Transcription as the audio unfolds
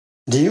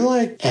Do you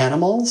like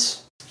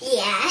animals?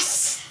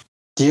 Yes.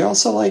 Do you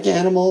also like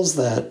animals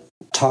that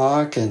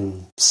talk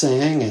and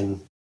sing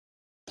and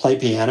play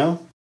piano?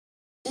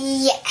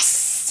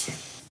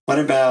 Yes. What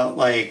about,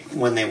 like,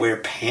 when they wear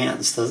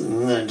pants?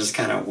 Isn't that just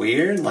kind of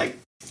weird? Like,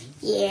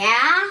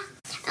 Yeah.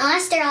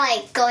 Unless they're,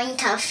 like, going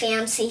to a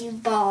fancy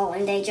ball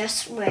and they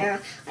just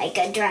wear, like,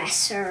 a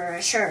dress or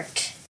a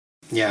shirt.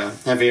 yeah.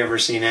 Have you ever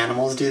seen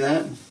animals do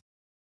that?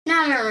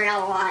 Not in real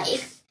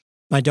life.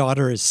 My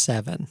daughter is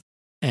 7,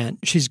 and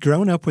she's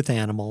grown up with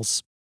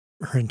animals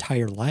her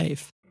entire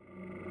life.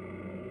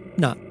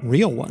 Not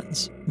real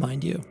ones,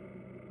 mind you.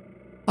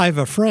 I have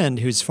a friend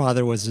whose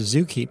father was a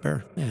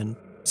zookeeper, and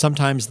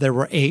sometimes there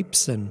were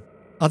apes and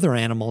other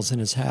animals in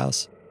his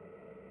house.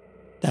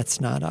 That's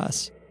not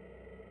us.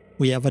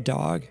 We have a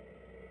dog.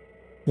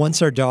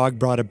 Once our dog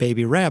brought a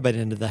baby rabbit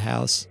into the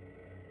house.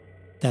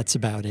 That's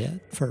about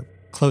it for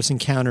close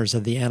encounters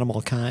of the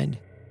animal kind.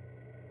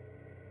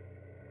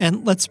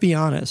 And let's be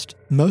honest,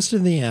 most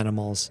of the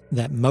animals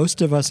that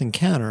most of us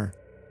encounter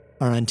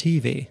are on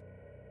TV,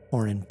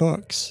 or in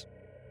books,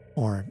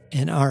 or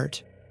in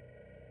art.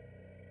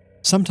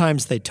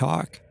 Sometimes they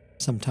talk,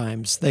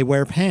 sometimes they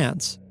wear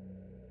pants,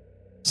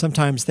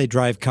 sometimes they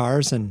drive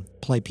cars and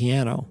play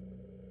piano.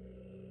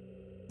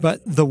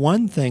 But the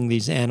one thing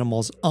these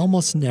animals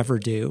almost never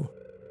do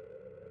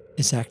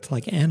is act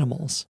like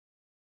animals.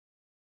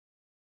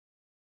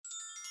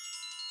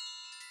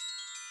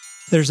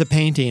 There's a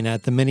painting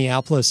at the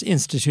Minneapolis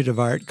Institute of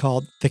Art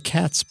called The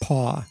Cat's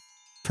Paw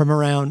from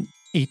around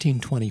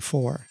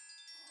 1824.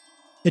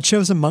 It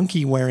shows a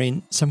monkey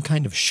wearing some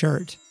kind of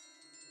shirt.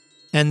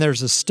 And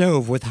there's a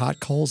stove with hot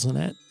coals in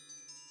it.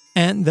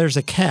 And there's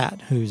a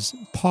cat whose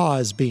paw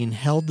is being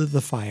held to the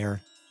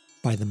fire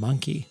by the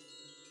monkey.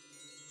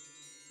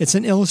 It's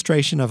an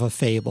illustration of a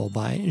fable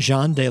by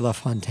Jean de La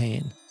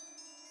Fontaine.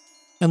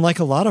 And like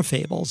a lot of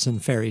fables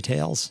and fairy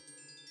tales,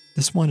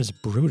 this one is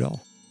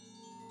brutal.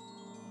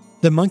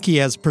 The monkey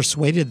has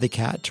persuaded the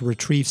cat to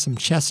retrieve some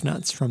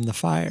chestnuts from the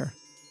fire.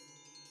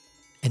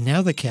 And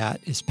now the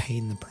cat is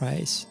paying the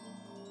price,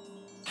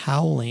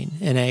 howling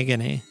in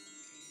agony.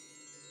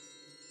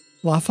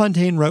 La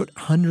Fontaine wrote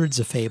hundreds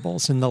of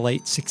fables in the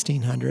late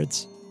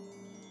 1600s,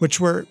 which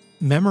were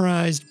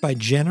memorized by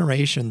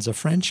generations of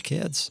French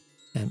kids,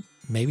 and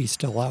maybe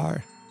still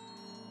are.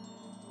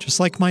 Just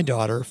like my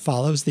daughter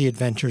follows the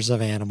adventures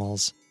of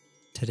animals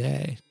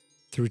today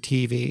through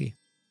TV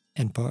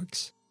and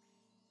books.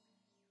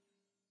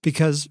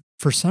 Because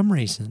for some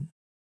reason,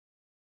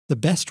 the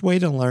best way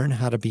to learn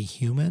how to be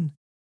human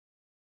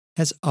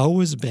has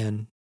always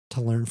been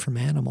to learn from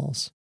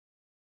animals.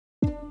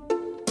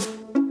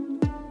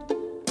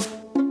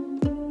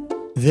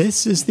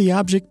 This is the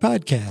Object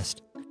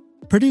Podcast,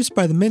 produced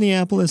by the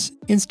Minneapolis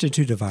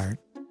Institute of Art.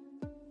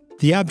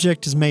 The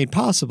Object is made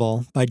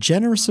possible by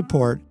generous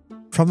support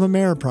from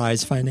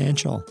Ameriprise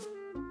Financial,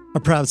 a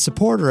proud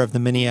supporter of the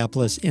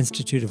Minneapolis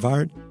Institute of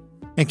Art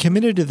and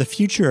committed to the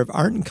future of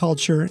art and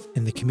culture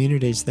in the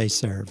communities they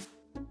serve.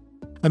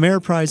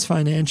 Ameriprise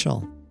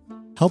Financial,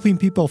 helping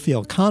people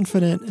feel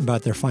confident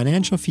about their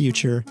financial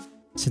future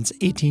since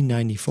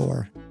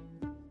 1894.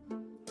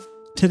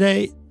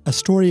 Today, a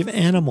story of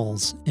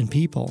animals and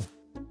people,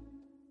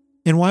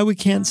 and why we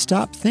can't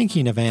stop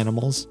thinking of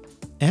animals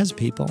as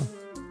people.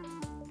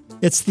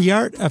 It's the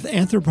art of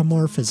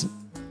anthropomorphism.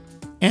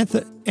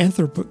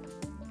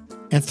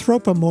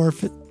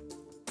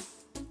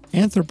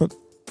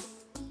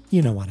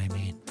 You know what I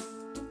mean.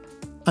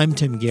 I'm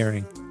Tim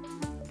Gehring.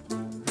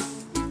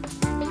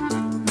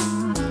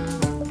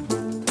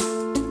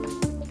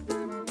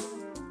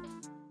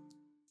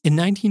 In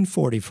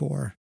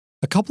 1944,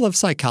 a couple of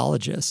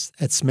psychologists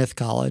at Smith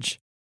College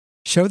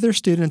showed their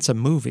students a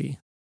movie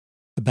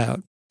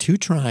about 2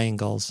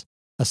 triangles,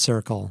 a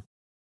circle,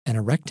 and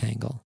a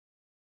rectangle.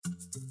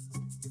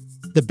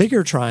 The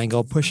bigger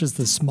triangle pushes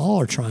the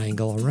smaller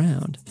triangle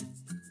around.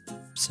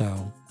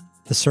 So,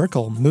 the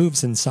circle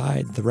moves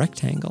inside the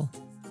rectangle.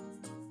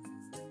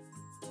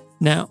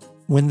 Now,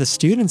 when the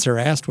students are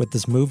asked what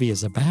this movie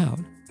is about,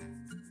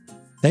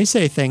 they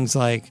say things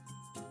like,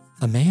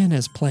 a man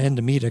has planned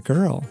to meet a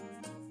girl,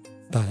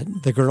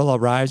 but the girl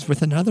arrives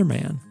with another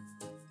man.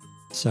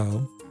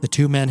 So, the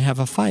 2 men have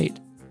a fight,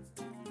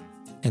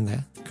 and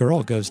the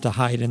girl goes to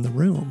hide in the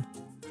room.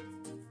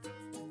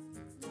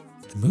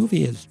 The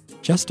movie is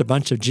just a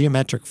bunch of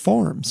geometric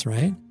forms,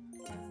 right?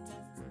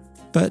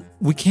 But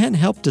we can't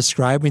help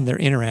describing their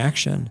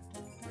interaction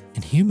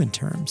in human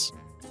terms.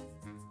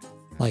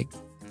 Like,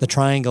 the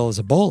triangle is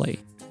a bully,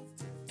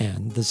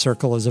 and the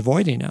circle is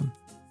avoiding him.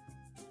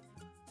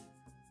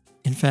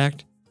 In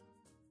fact,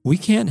 we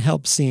can't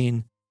help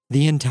seeing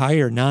the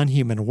entire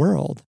non-human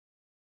world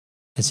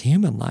as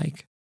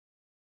human-like.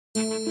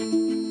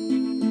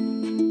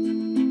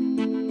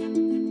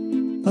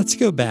 Let's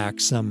go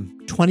back some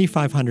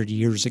 2,500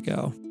 years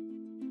ago,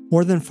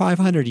 more than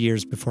 500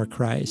 years before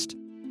Christ,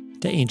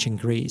 to ancient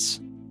Greece,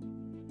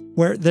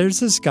 where there's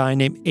this guy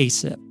named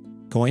Aesop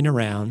going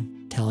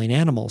around telling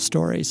animal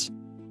stories.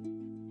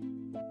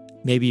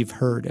 Maybe you've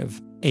heard of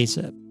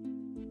Aesop.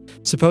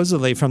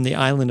 Supposedly from the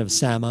island of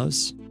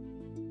Samos,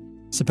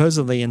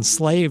 supposedly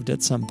enslaved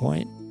at some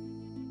point,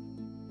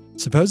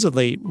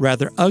 supposedly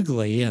rather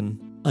ugly and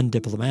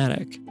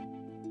undiplomatic,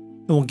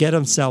 and will get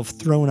himself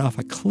thrown off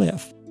a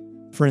cliff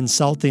for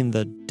insulting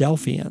the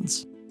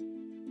Delphians.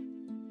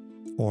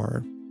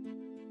 Or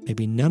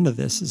maybe none of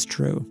this is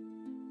true.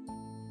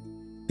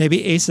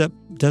 Maybe Aesop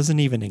doesn't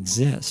even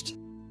exist.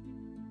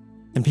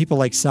 And people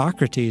like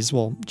Socrates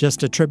will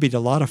just attribute a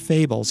lot of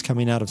fables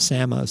coming out of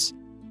Samos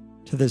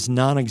to this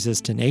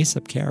non-existent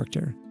Aesop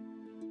character.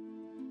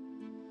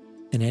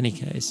 In any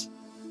case,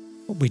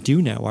 what we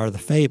do know are the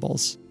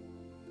fables.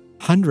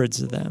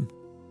 Hundreds of them.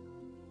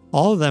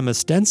 All of them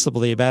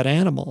ostensibly about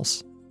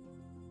animals.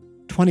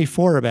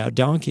 24 about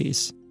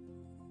donkeys.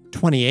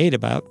 28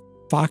 about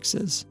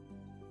foxes.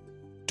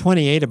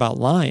 28 about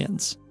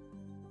lions.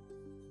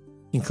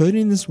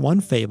 Including this one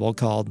fable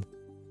called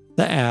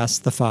The Ass,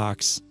 the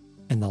Fox,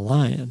 and the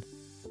Lion.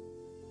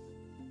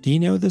 Do you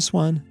know this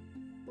one?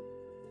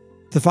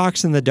 The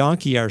fox and the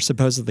donkey are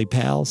supposedly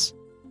pals.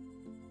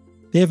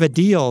 They have a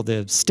deal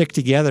to stick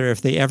together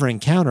if they ever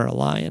encounter a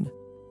lion.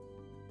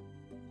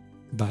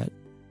 But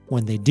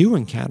when they do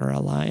encounter a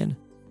lion,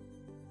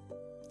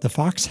 the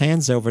fox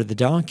hands over the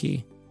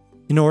donkey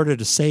in order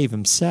to save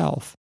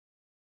himself.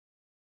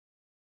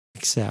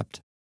 Except,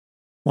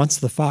 once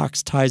the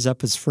fox ties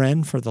up his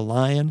friend for the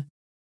lion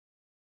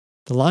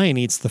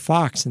eats the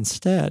fox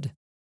instead.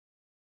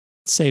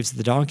 It saves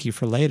the donkey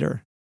for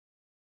later.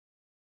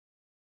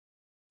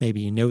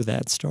 Maybe you know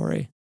that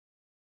story.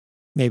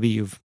 Maybe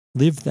you've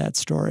lived that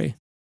story.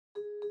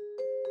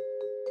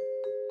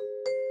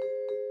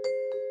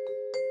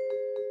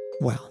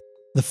 Well,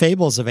 the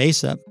fables of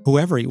Aesop,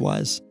 whoever he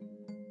was,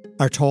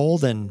 are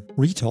told and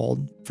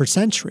retold for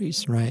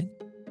centuries, right?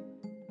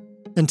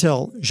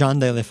 Until Jean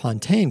de La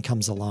Fontaine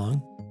comes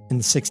along in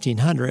the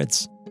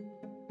 1600s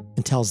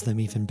and tells them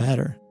even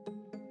better.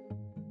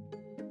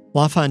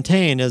 La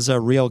Fontaine is a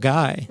real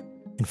guy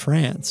in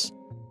France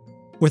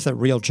with a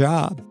real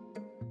job.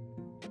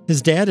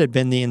 His dad had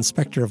been the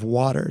inspector of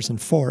waters and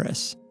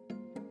forests,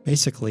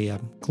 basically a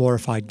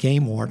glorified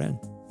game warden.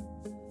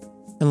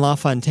 And La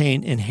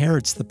Fontaine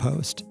inherits the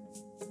post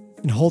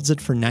and holds it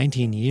for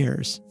 19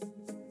 years.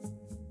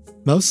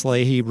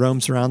 Mostly he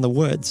roams around the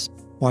woods,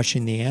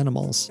 watching the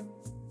animals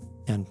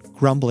and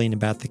grumbling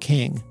about the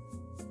king.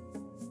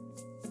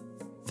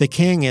 The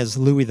king is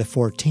Louis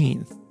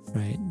XIV,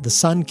 right? The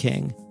Sun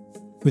King,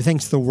 who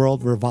thinks the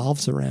world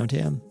revolves around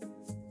him.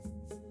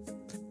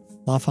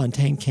 La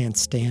Fontaine can't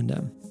stand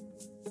him.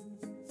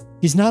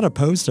 He's not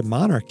opposed to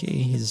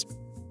monarchy. He's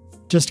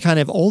just kind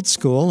of old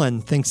school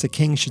and thinks a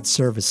king should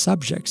serve his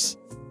subjects,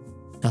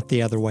 not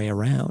the other way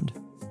around.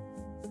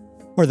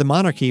 Or the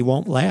monarchy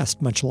won't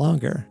last much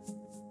longer.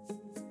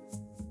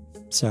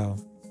 So,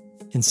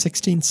 in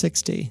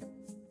 1660,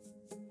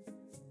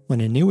 when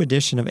a new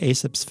edition of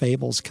Aesop's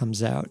Fables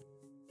comes out,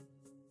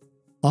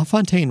 La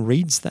Fontaine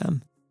reads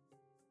them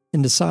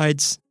and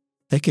decides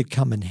they could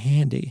come in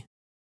handy.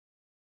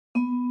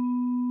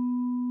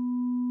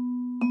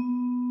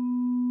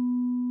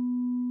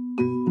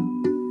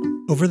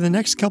 Over the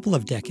next couple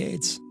of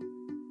decades,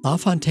 La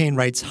Fontaine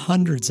writes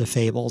hundreds of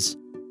fables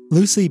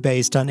loosely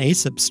based on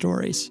Aesop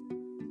stories,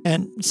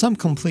 and some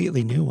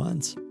completely new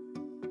ones,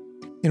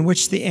 in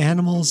which the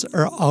animals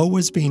are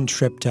always being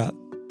tripped up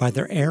by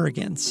their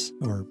arrogance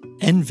or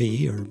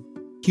envy or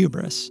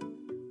hubris.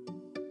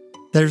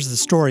 There's the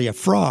story of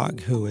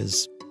Frog, who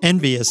is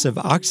envious of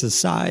Ox's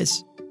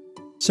size,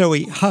 so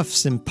he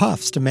huffs and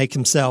puffs to make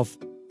himself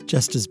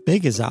just as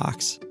big as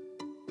Ox.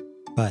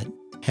 But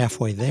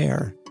halfway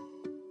there,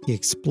 he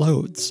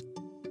explodes.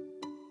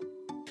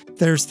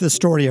 There's the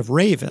story of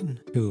Raven,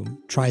 who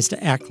tries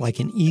to act like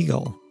an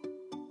eagle,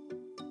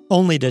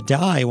 only to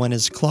die when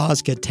his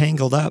claws get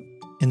tangled up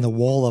in the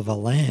wool of a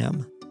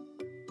lamb.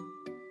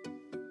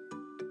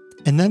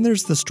 And then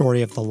there's the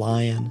story of the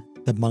lion,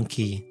 the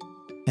monkey,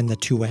 and the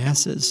two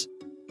asses,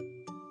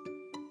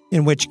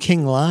 in which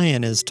King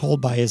Lion is told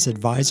by his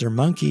advisor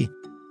Monkey,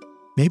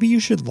 maybe you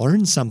should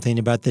learn something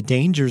about the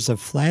dangers of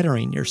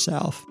flattering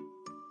yourself.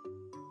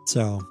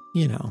 So,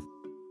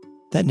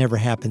 that never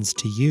happens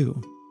to you.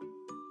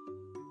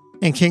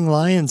 And King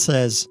Lion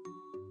says,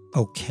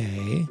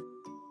 okay,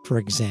 for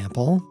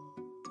example.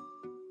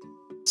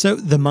 So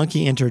the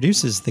monkey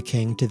introduces the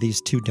king to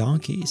these two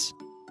donkeys,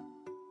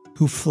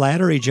 who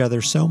flatter each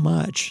other so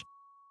much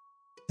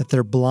that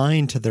they're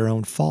blind to their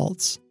own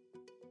faults.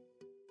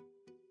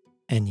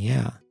 And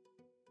yeah,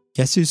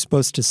 guess who's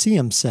supposed to see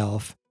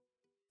himself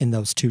in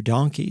those two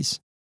donkeys?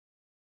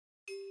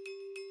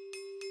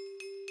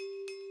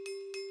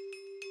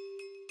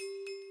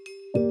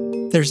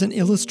 There's an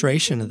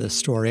illustration of this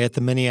story at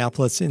the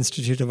Minneapolis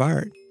Institute of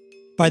Art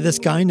by this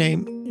guy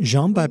named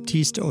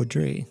Jean-Baptiste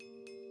Audry,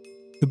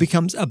 who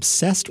becomes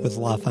obsessed with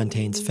La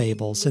Fontaine's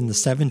fables in the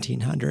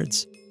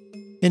 1700s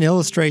and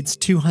illustrates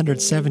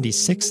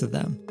 276 of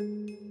them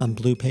on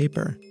blue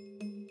paper,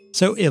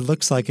 so it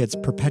looks like it's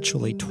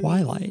perpetually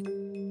twilight.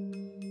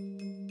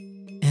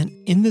 And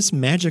in this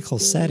magical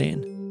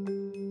setting,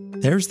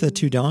 there's the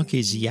two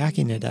donkeys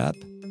yakking it up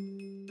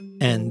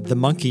and the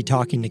monkey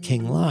talking to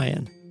King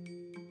Lion.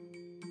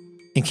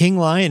 And King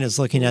Lion is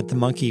looking at the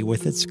monkey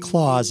with its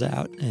claws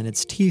out and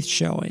its teeth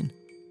showing,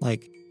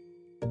 like,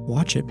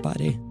 watch it,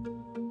 buddy,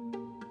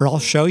 or I'll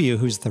show you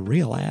who's the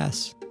real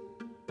ass.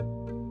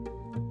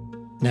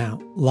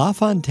 Now, La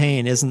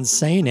Fontaine isn't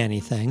saying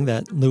anything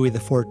that Louis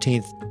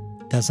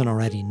XIV doesn't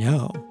already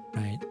know,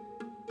 right?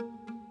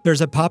 There's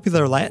a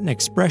popular Latin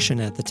expression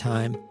at the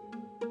time,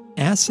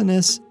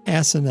 asinus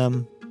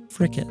asinum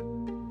fricit.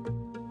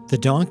 The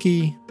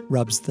donkey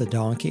rubs the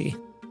donkey.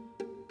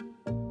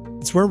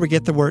 It's where we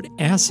get the word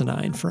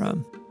asinine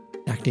from,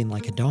 acting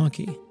like a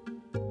donkey.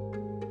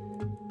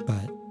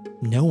 But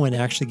no one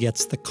actually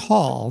gets to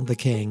call the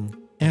king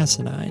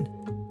asinine.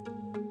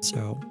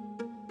 So,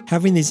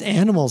 having these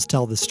animals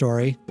tell the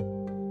story,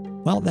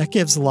 well, that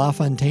gives La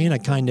Fontaine a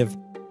kind of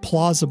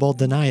plausible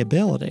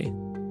deniability.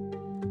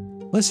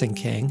 Listen,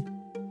 king,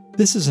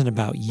 this isn't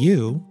about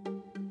you.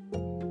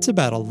 It's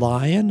about a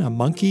lion, a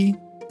monkey,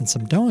 and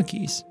some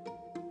donkeys.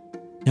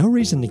 No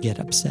reason to get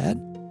upset.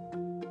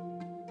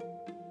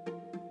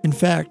 In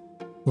fact,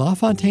 La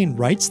Fontaine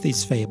writes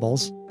these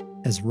fables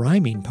as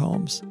rhyming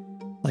poems,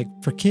 like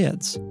for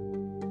kids.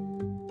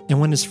 And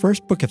when his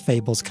first book of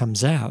fables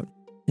comes out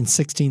in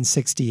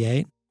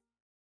 1668,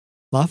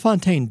 La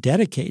Fontaine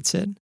dedicates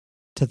it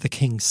to the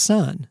king's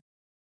son,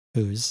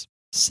 who's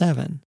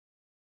 7.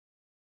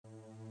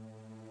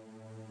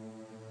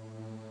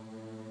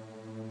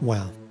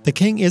 Well, the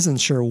king isn't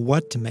sure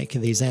what to make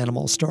of these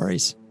animal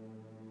stories.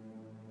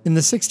 In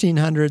the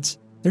 1600s,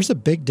 there's a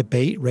big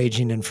debate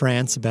raging in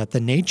France about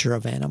the nature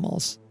of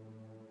animals,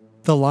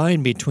 the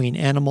line between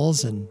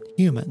animals and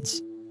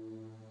humans.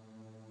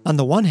 On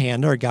the one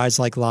hand are guys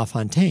like La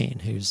Fontaine,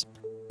 whose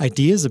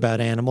ideas about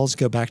animals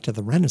go back to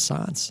the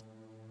Renaissance,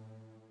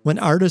 when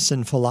artists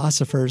and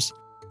philosophers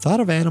thought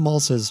of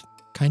animals as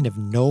kind of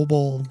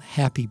noble,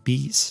 happy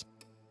beasts,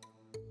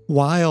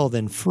 wild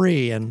and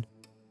free and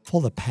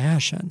full of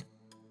passion,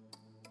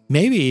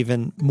 maybe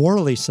even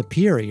morally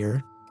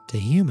superior to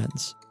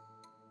humans.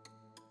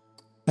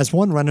 As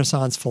one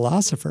Renaissance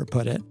philosopher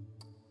put it,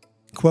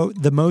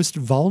 quote, "The most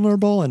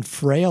vulnerable and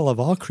frail of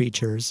all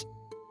creatures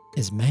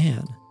is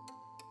man,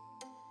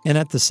 and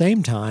at the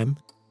same time,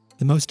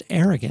 the most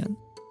arrogant."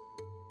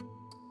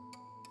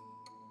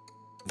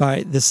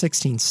 By the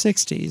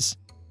 1660s,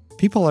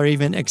 people are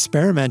even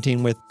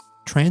experimenting with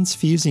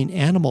transfusing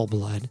animal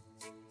blood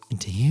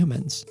into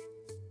humans,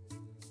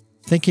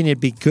 thinking it'd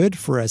be good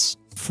for us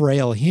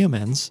frail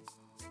humans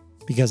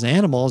because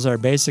animals are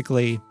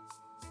basically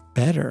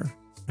better,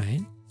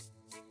 right?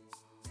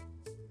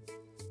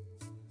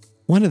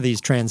 One of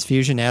these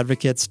transfusion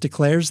advocates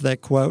declares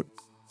that, quote,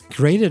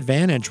 "Great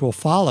advantage will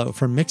follow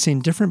from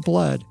mixing different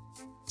blood,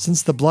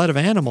 since the blood of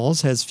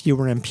animals has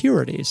fewer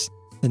impurities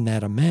than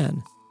that of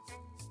men.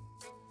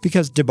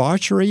 Because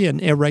debauchery and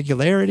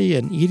irregularity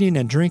in eating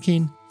and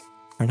drinking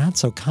are not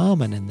so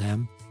common in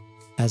them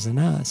as in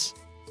us."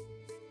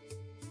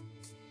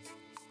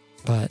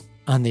 But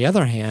on the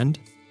other hand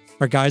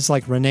are guys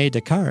like René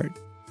Descartes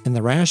and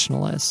the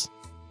rationalists,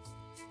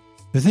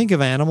 who think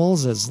of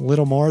animals as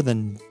little more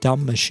than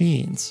dumb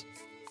machines,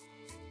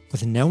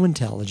 with no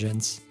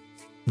intelligence,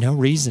 no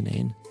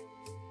reasoning,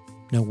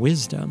 no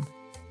wisdom,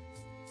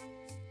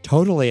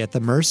 totally at the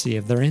mercy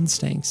of their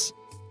instincts.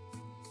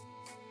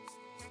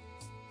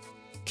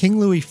 King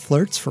Louis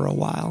flirts for a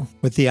while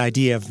with the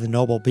idea of the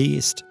noble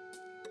beast.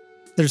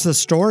 There's a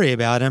story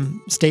about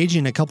him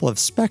staging a couple of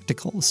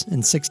spectacles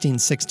in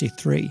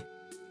 1663,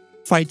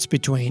 fights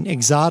between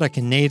exotic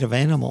and native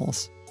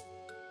animals.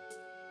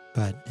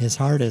 But his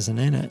heart isn't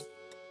in it.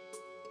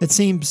 It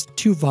seems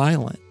too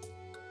violent,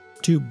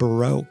 too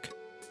Baroque,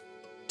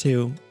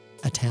 too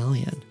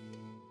Italian.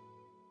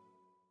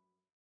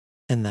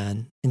 And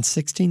then, in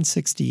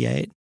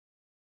 1668,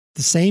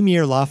 the same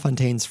year La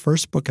Fontaine's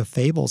first book of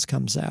fables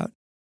comes out,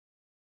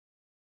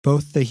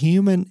 both the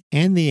human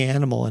and the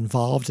animal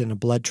involved in a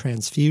blood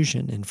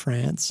transfusion in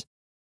France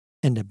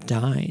end up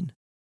dying.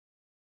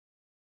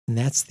 And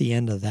that's the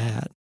end of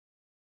that.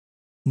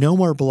 No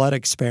more blood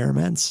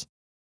experiments.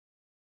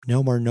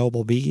 No more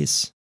noble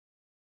beasts.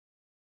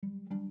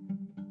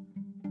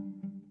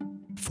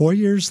 4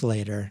 years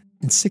later,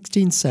 in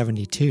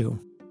 1672,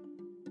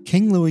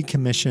 King Louis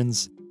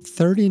commissions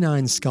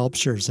 39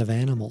 sculptures of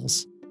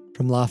animals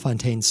from La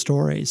Fontaine's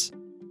stories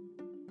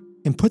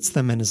and puts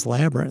them in his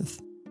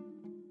labyrinth,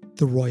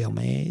 the Royal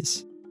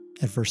Maze,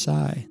 at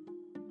Versailles.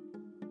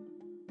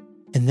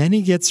 And then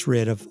he gets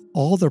rid of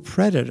all the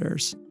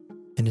predators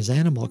in his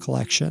animal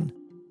collection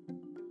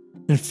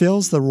and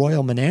fills the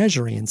royal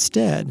menagerie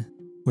instead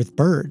with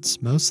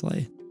birds,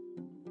 mostly.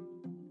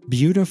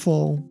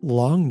 Beautiful,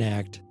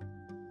 long-necked,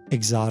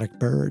 exotic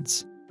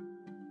birds.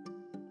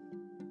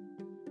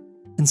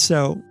 And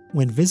so,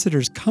 when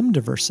visitors come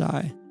to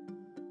Versailles,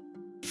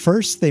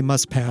 first they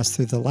must pass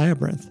through the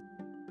labyrinth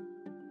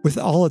with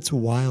all its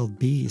wild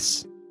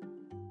beasts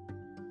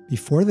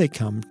before they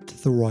come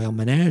to the royal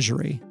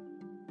menagerie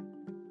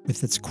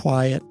with its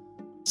quiet,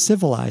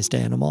 civilized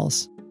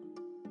animals.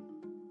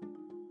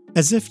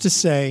 As if to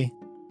say,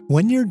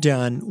 when you're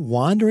done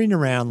wandering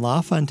around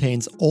La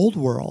Fontaine's old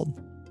world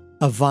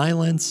of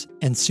violence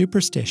and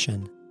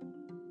superstition,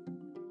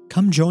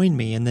 come join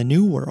me in the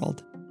new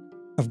world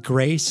of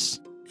grace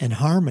and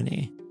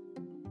harmony,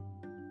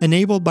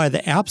 enabled by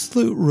the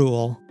absolute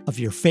rule of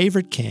your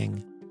favorite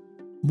king,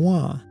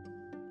 moi.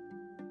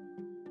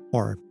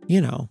 Or,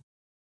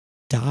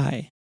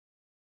 die.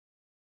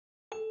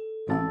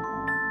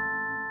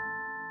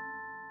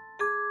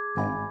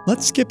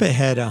 Let's skip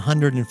ahead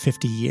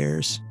 150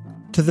 years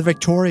to the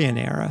Victorian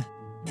era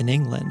in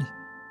England.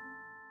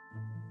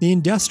 The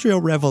Industrial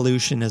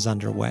Revolution is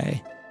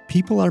underway.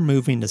 People are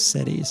moving to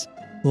cities.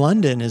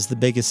 London is the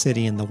biggest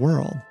city in the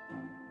world.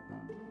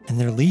 And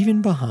they're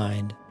leaving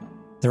behind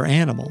their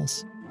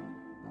animals.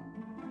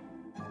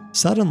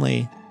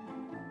 Suddenly,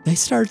 they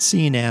start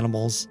seeing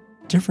animals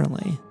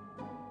differently.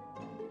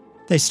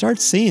 They start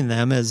seeing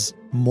them as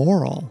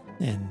moral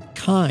and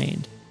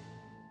kind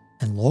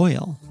and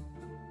loyal,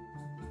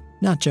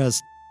 not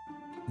just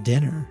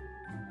dinner.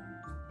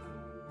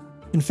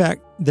 In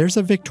fact, there's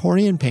a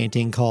Victorian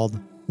painting called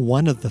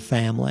One of the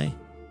Family,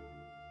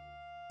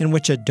 in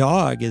which a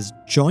dog is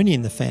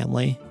joining the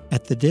family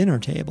at the dinner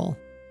table,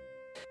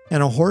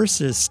 and a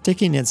horse is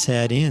sticking its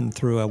head in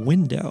through a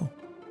window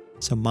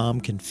so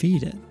mom can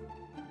feed it.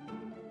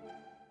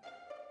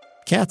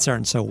 Cats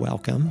aren't so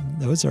welcome.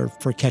 Those are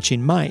for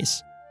catching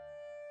mice.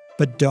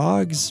 But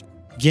dogs,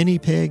 guinea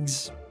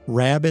pigs,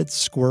 rabbits,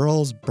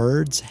 squirrels,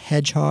 birds,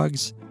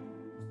 hedgehogs,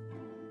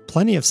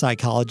 plenty of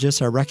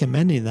psychologists are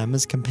recommending them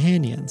as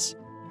companions,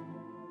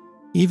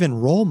 even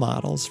role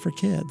models for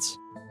kids.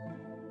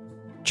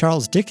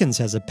 Charles Dickens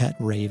has a pet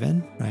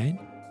raven, right?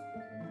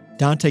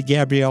 Dante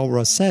Gabriel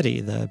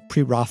Rossetti, the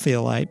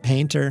pre-Raphaelite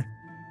painter,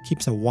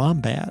 keeps a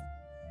wombat.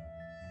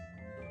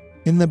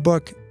 In the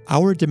book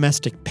Our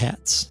Domestic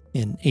Pets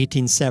in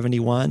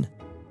 1871,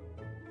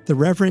 the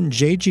Reverend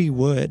J.G.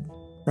 Wood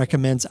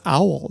recommends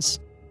owls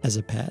as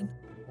a pet.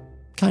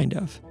 Kind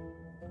of.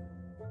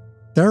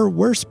 There are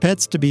worse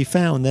pets to be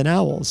found than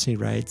owls, he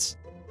writes.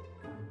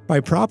 By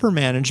proper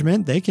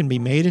management, they can be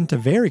made into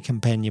very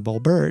companionable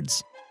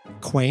birds,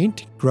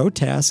 quaint,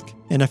 grotesque,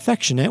 and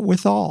affectionate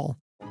withal.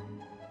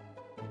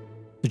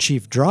 The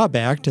chief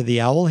drawback to the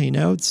owl, he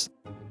notes,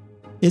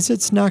 is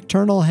its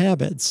nocturnal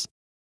habits.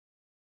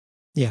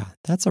 Yeah,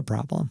 that's a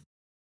problem.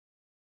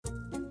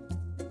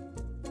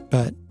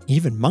 But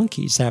even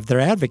monkeys have their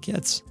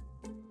advocates.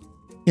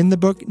 In the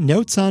book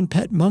Notes on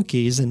Pet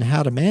Monkeys and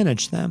How to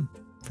Manage Them,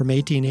 from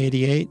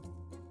 1888,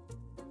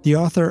 the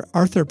author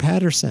Arthur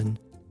Patterson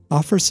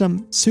offers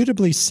some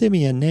suitably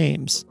simian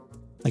names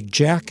like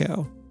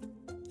Jacko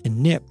and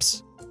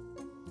Nips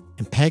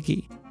and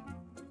Peggy.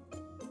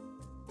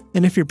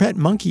 And if your pet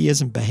monkey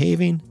isn't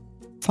behaving,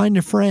 find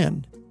a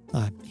friend,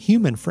 a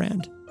human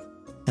friend,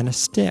 and a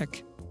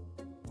stick.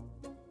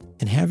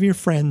 And have your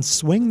friend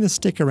swing the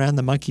stick around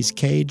the monkey's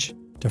cage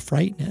to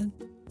frighten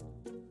it.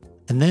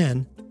 And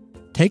then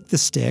take the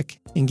stick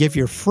and give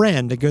your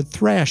friend a good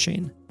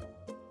thrashing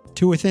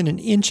to within an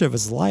inch of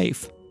his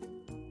life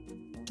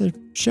to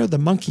show the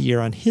monkey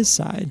you're on his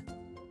side.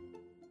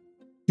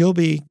 You'll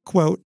be,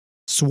 quote,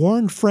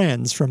 sworn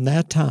friends from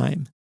that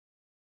time.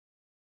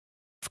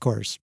 Of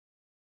course,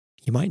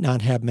 you might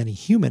not have many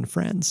human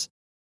friends.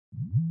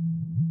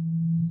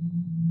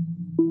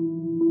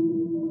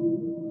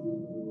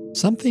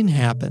 Something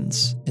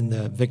happens in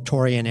the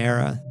Victorian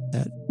era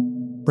that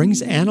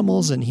brings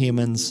animals and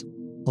humans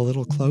a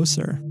little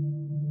closer.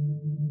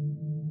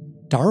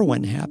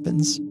 Darwin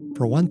happens,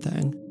 for one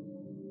thing.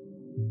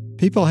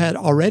 People had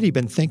already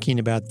been thinking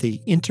about the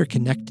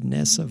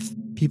interconnectedness of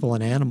people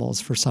and animals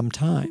for some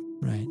time,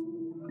 right?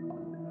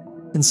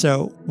 And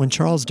so when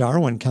Charles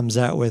Darwin comes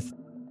out with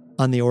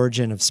On the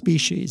Origin of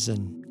Species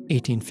in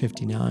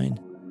 1859,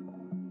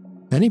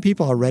 many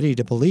people are ready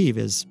to believe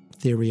his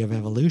theory of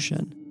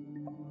evolution,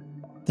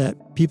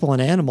 that people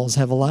and animals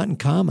have a lot in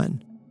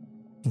common,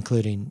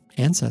 including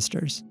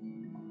ancestors.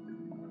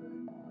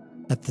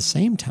 At the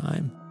same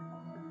time,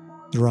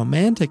 the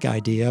romantic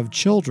idea of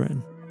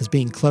children as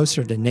being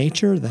closer to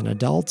nature than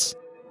adults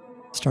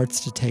starts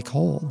to take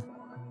hold.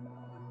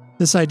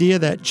 This idea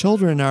that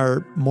children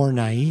are more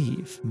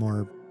naive,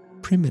 more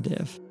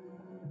primitive,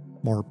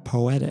 more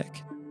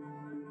poetic,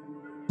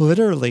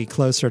 literally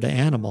closer to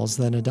animals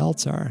than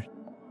adults are.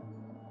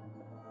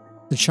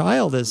 The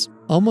child is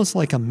almost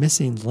like a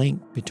missing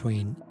link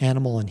between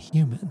animal and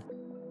human,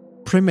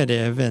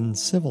 primitive and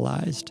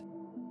civilized.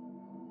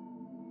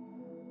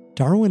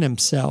 Darwin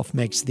himself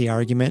makes the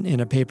argument in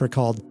a paper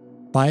called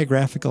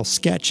Biographical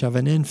Sketch of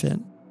an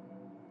Infant,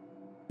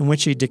 in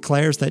which he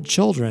declares that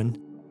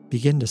children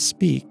begin to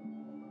speak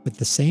with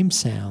the same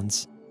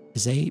sounds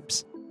as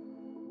apes.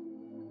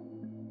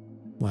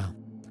 Well,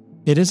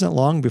 it isn't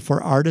long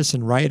before artists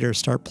and writers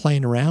start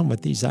playing around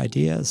with these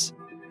ideas.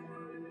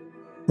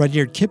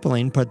 Rudyard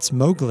Kipling puts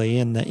Mowgli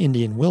in the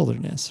Indian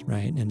wilderness,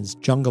 right, in his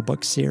Jungle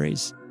Book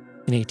series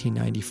in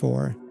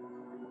 1894.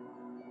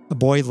 A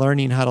boy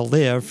learning how to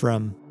live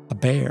from a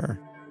bear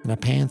and a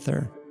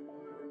panther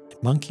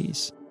and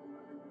monkeys.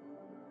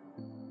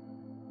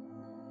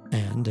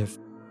 And if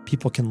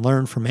people can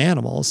learn from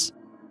animals,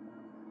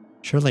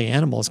 surely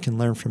animals can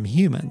learn from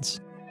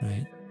humans,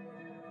 right?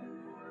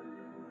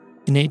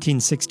 In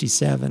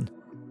 1867,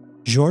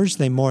 Georges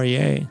de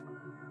Maurier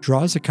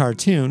draws a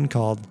cartoon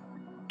called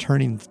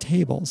Turning the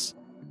Tables,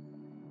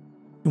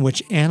 in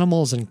which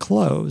animals in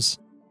clothes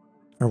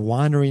are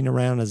wandering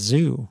around a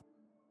zoo,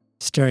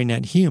 staring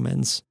at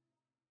humans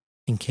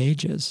in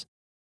cages.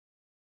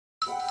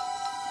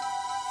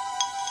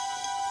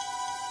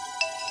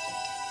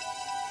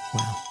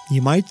 Well,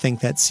 you might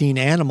think that seeing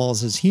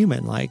animals as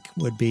human-like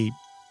would be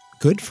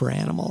good for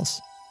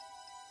animals.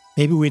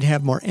 Maybe we'd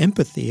have more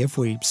empathy if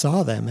we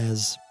saw them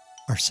as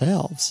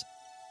ourselves.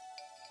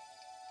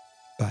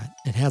 But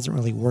it hasn't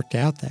really worked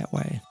out that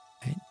way,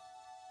 right?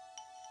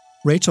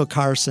 Rachel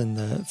Carson,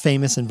 the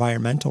famous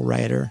environmental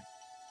writer,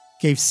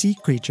 gave sea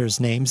creatures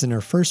names in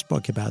her first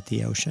book about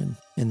the ocean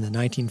in the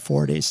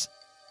 1940s,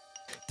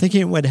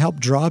 thinking it would help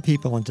draw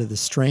people into the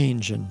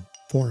strange and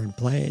foreign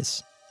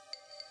place.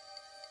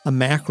 A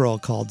mackerel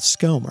called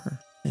Skomer,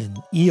 an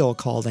eel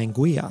called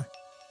Anguilla.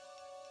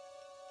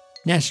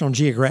 National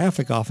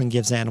Geographic often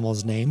gives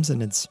animals names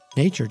in its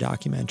nature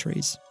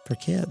documentaries for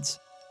kids.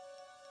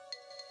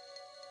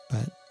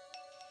 But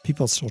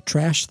people still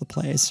trash the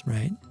place,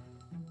 right?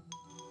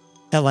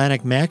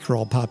 Atlantic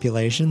mackerel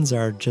populations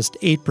are just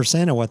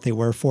 8% of what they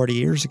were 40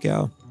 years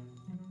ago.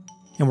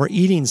 And we're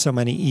eating so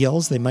many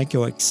eels they might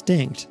go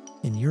extinct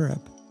in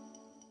Europe.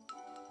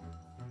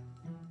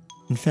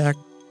 In fact,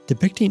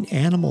 depicting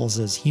animals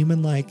as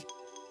human-like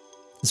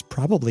is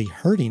probably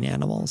hurting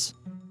animals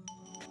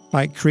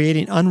by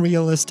creating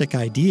unrealistic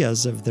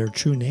ideas of their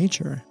true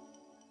nature.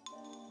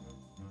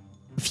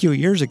 A few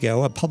years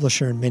ago, a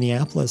publisher in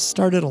Minneapolis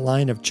started a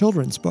line of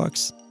children's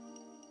books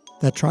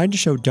that tried to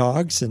show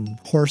dogs and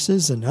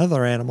horses and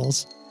other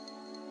animals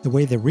the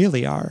way they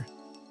really are.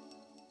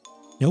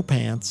 No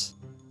pants,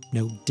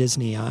 no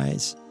Disney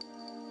eyes.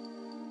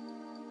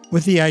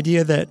 With the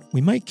idea that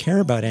we might care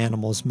about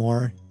animals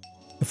more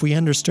if we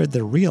understood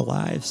their real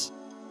lives,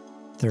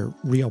 their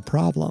real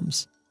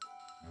problems,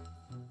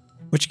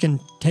 which can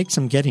take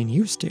some getting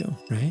used to,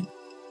 right?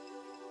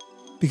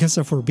 Because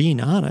if we're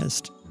being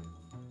honest,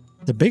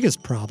 the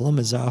biggest problem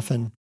is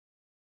often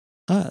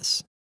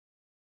us.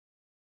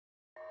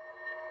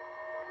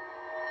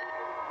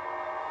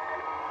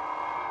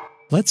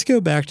 Let's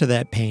go back to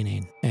that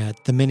painting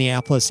at the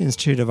Minneapolis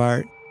Institute of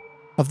Art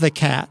of the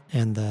cat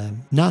and the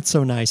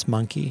not-so-nice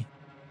monkey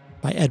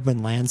by Edwin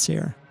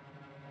Landseer.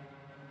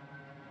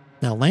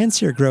 Now,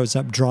 Landseer grows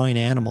up drawing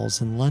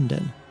animals in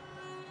London.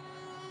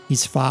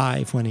 He's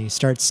 5 when he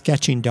starts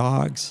sketching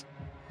dogs,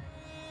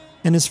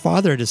 and his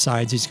father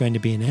decides he's going to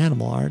be an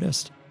animal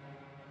artist.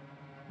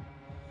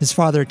 His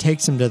father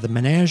takes him to the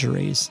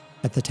menageries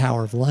at the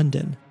Tower of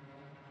London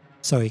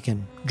so he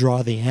can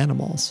draw the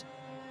animals.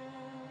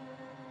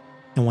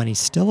 And when he's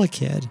still a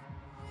kid,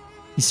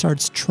 he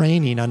starts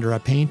training under a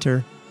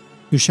painter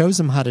who shows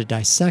him how to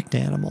dissect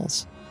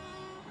animals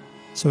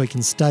so he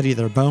can study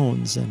their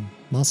bones and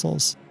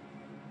muscles.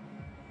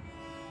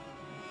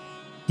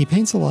 He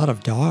paints a lot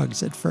of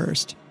dogs at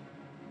first.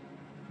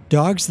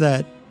 Dogs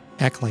that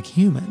act like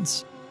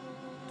humans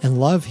and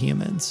love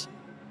humans.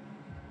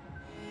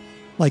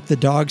 Like the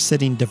dog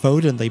sitting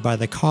devotedly by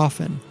the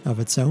coffin of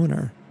its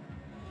owner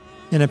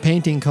in a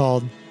painting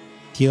called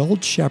The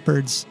Old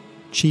Shepherd's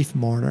Chief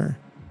Mourner.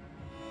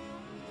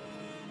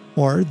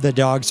 Or the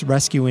dogs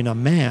rescuing a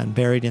man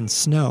buried in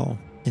snow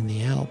in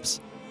the Alps,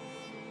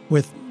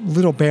 with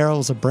little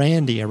barrels of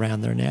brandy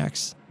around their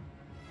necks,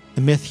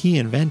 a myth he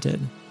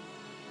invented.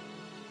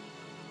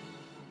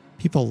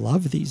 People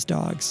love these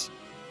dogs.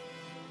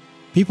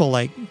 People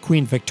like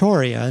Queen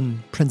Victoria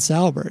and Prince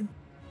Albert,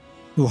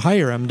 who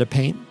hire him to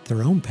paint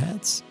their own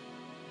pets.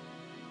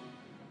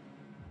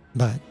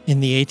 But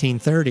in the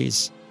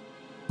 1830s,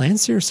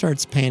 Landseer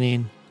starts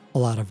painting a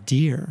lot of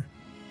deer.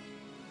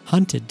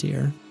 Hunted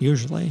deer,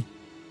 usually.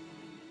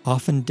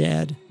 Often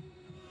dead.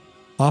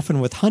 Often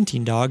with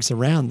hunting dogs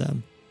around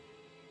them.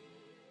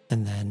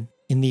 And then,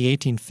 in the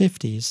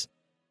 1850s,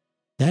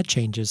 that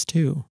changes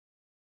too.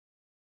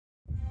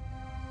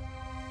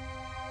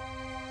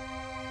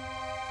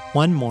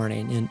 One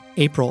morning in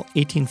April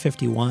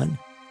 1851,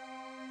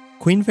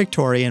 Queen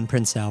Victoria and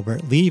Prince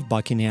Albert leave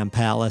Buckingham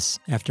Palace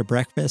after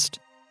breakfast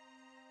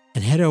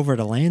and head over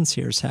to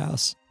Landseer's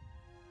house.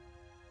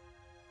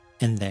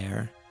 And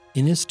there,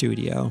 in his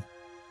studio,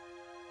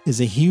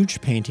 is a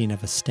huge painting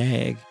of a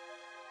stag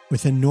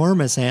with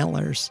enormous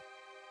antlers,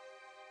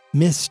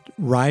 mist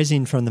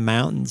rising from the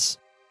mountains.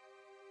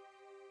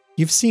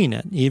 You've seen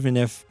it, even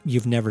if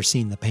you've never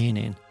seen the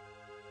painting.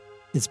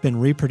 It's been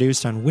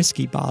reproduced on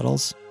whiskey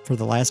bottles for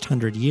the last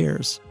 100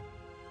 years.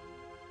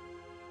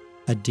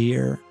 A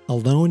deer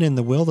alone in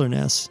the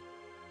wilderness,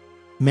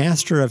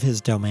 master of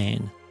his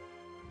domain.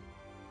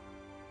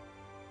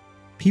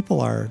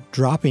 People are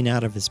dropping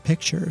out of his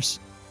pictures,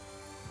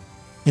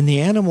 and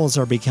the animals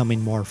are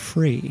becoming more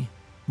free,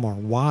 more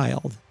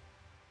wild,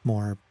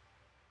 more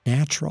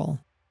natural.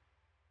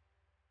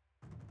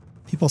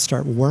 People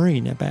start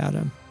worrying about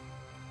him.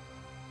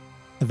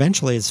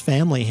 Eventually, his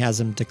family has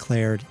him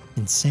declared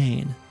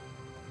insane.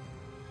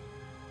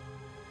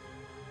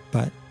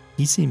 But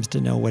he seems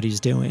to know what he's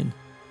doing.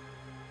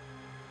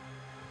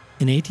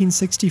 In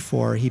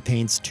 1864, he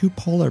paints 2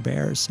 polar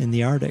bears in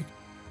the Arctic,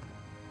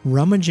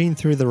 rummaging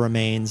through the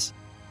remains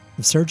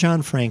of Sir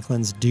John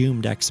Franklin's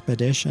doomed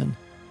expedition.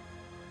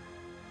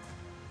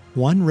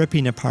 One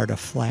ripping apart a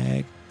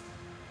flag,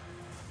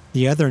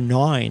 the other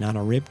gnawing on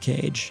a rib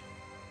cage.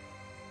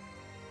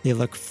 They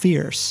look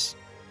fierce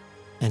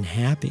and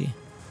happy.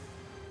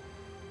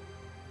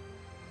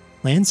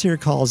 Landseer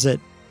calls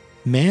it,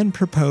 "Man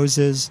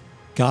proposes,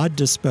 God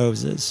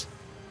disposes."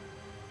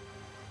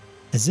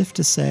 As if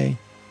to say,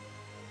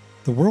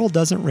 the world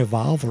doesn't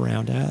revolve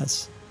around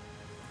us.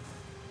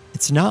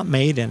 It's not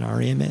made in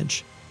our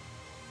image.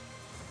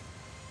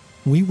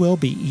 We will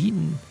be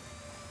eaten,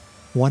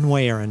 one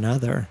way or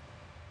another,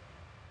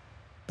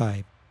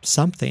 by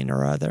something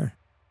or other.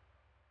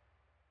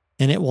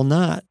 And it will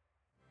not,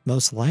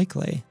 most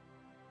likely,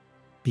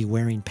 be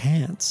wearing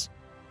pants.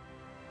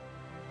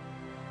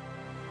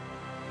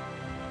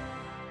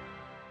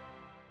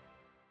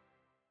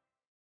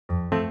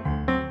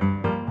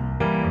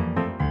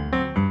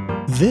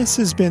 This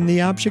has been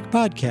the Object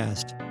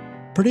Podcast,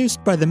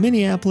 produced by the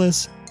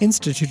Minneapolis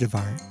Institute of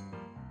Art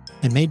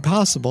and made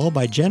possible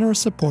by generous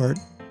support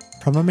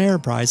from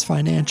Ameriprise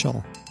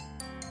Financial.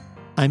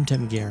 I'm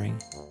Tim Gehring.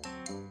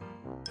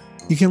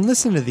 You can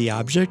listen to The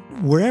Object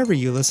wherever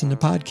you listen to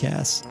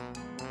podcasts.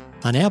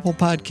 On Apple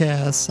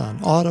Podcasts, on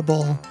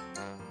Audible,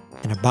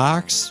 in a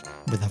box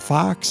with a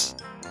fox,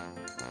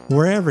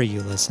 wherever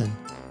you listen.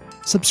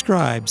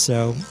 Subscribe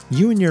so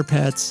you and your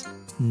pets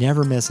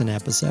never miss an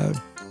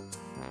episode.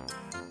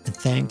 And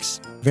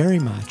thanks very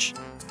much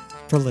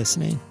for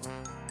listening.